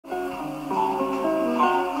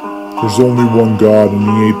There's only one God and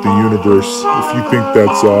He ate the universe. If you think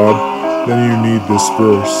that's odd, then you need this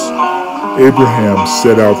verse. Abraham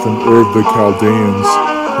set out from Ur of the Chaldeans,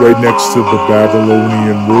 right next to the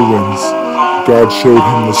Babylonian ruins. God showed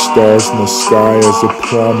him the stars in the sky as a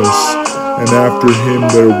promise, and after him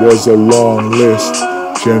there was a long list,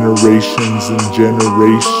 generations and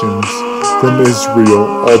generations, from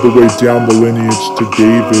Israel all the way down the lineage to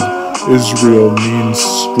David. Israel means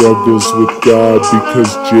struggles with God because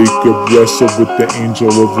Jacob wrestled with the angel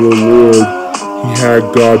of the Lord. He had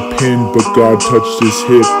God pinned, but God touched his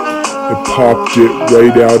hip. It popped it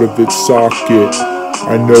right out of its socket.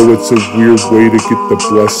 I know it's a weird way to get the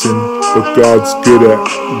blessing, but God's good at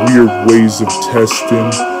weird ways of testing.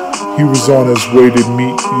 He was on his way to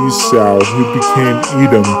meet Esau, who became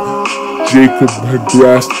Edom. Jacob had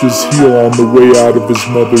grasped his heel on the way out of his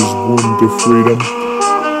mother's womb to freedom.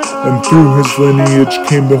 And through his lineage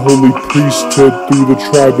came the holy priesthood, through the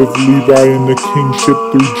tribe of Levi and the kingship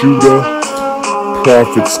through Judah.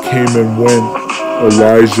 Prophets came and went,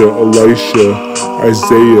 Elijah, Elisha,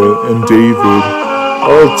 Isaiah, and David,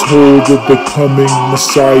 all told of the coming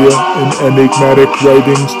Messiah in enigmatic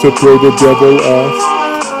writings to throw the devil off,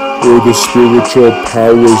 or the spiritual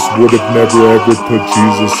powers would have never ever put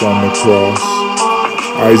Jesus on the cross.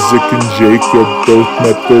 Isaac and Jacob both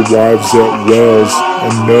met their wives at wells,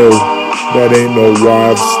 and no, that ain't no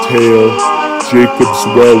wives' tale. Jacob's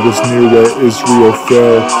well was near where Israel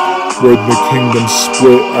fell, where the kingdom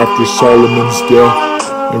split after Solomon's death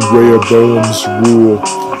and Rehoboam's rule.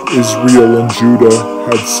 Israel and Judah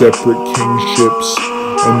had separate kingships,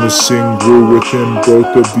 and the sin grew within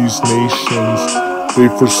both of these nations. They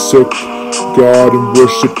forsook God and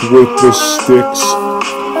worshipped worthless sticks.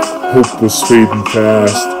 Hope was fading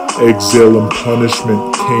fast, exile and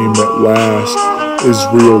punishment came at last.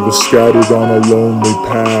 Israel was scattered on a lonely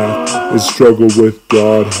path, his struggle with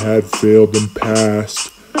God had failed and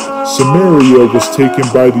passed. Samaria was taken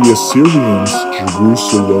by the Assyrians,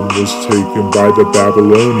 Jerusalem was taken by the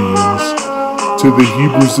Babylonians. To the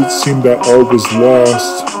Hebrews it seemed that all was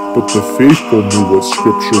lost, but the faithful knew what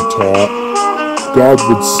Scripture taught. God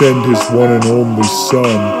would send His one and only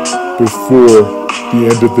Son before the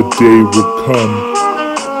end of the day would come,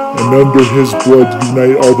 and under His blood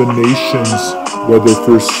unite all the nations, whether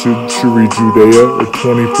 1st century Judea or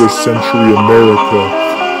 21st century America.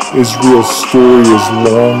 Israel's story is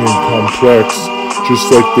long and complex,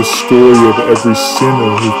 just like the story of every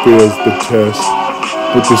sinner who fails the test.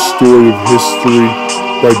 But the story of history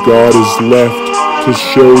by God is left to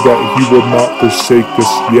show that He will not forsake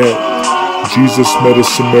us yet. Jesus met a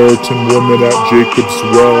Samaritan woman at Jacob's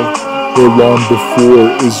well, where long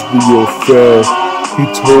before Israel fell, He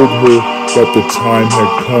told her that the time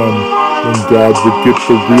had come when God would get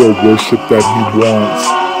the real worship that He wants.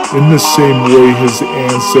 In the same way His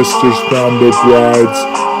ancestors found their brides,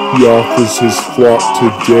 He offers His flock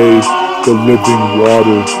today the living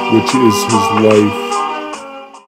water, which is His life.